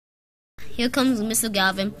here comes Mr.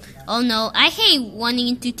 Galvin. Oh no, I hate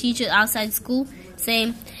wanting to teach it outside school,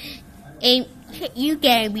 saying, you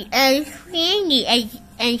can be unfriendly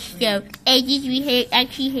and stuff. And we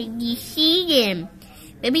actually hate to see them.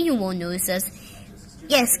 Maybe you won't notice us.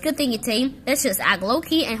 Yes, good thing you came. Let's just act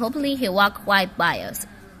low-key and hopefully he'll walk right by us.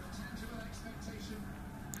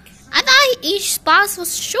 I thought each spot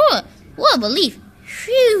was short. What a relief.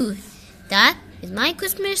 Phew. That is my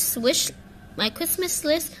Christmas wish. My Christmas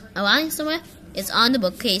list around somewhere is on the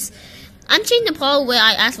bookcase. I'm changing the part where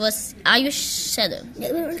I asked for Irish setter.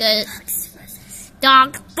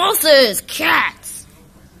 Dogs versus cats.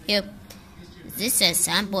 Here. This says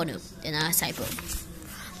San Bono. Then I typo.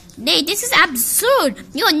 Nay, this is absurd.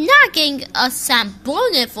 You're not getting a San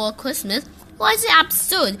Bono for Christmas. Why is it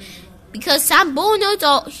absurd? Because San Bonos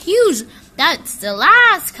are huge. That's the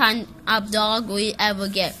last kind of dog we ever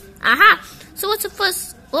get. Aha! So what's the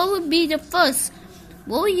first? What would be the first?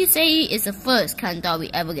 What would you say is the first kind of dog we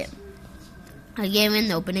ever get? I gave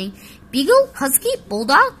an opening. Beagle, Husky,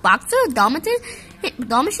 Bulldog, Boxer,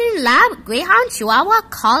 Dalmatian, Lab, Greyhound, Chihuahua,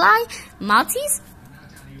 Collie, Maltese.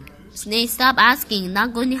 Snake, stop asking.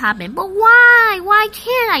 Not going to happen. But why? Why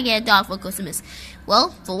can't I get a dog for Christmas?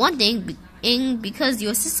 Well, for one thing, because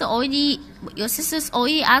your sister's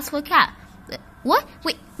already asked for a cat. What?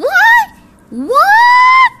 Wait, what?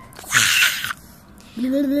 What?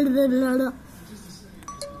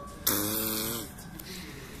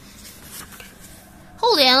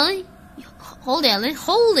 Hold it, Ellen. Hold it, Ellen.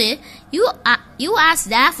 Hold it. You asked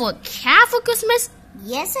Dad for a cat for Christmas?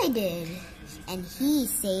 Yes, I did. And he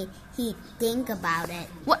said he'd think about it.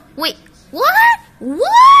 What? Wait. What? What?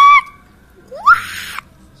 What?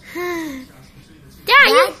 Dad,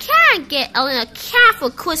 you can't get Ellen a cat for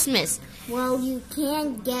Christmas. Well, you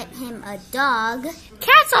can't get him a dog.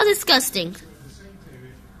 Cats are disgusting.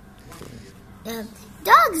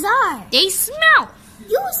 Dogs are. They smell.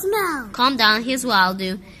 You smell. Calm down. Here's what I'll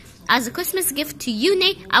do. As a Christmas gift to you,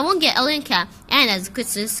 Nate, I won't get Ellen a cat. And as a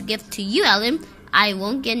Christmas gift to you, Ellen, I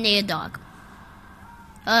won't get Nate a dog.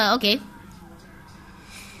 Okay.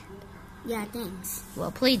 Yeah, thanks.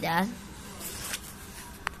 Well played, Dad.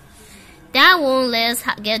 Dad won't let us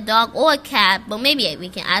get a dog or a cat, but maybe we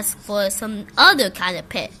can ask for some other kind of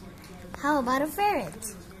pet. How about a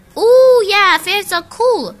ferret? Ooh, yeah, ferrets are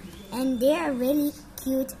cool. And they're really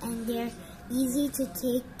cute and they're easy to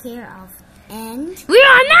take care of. And we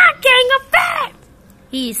are not getting a ferret.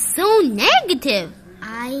 He's so negative.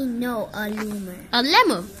 I know, a lemur. A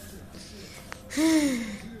lemur.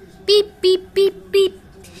 Beep, beep, beep, beep.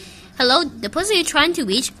 Hello, the person you're trying to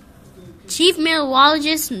reach, Chief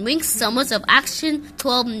Meteorologist Wink Summers of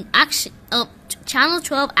Channel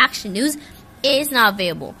 12 Action News, is not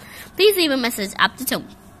available. Please leave a message after the tone.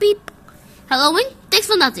 Beep. Hello, Wink. Thanks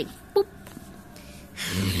for nothing. Boop.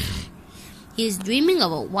 He is dreaming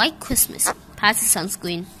of a white Christmas. Pass the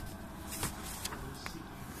sunscreen.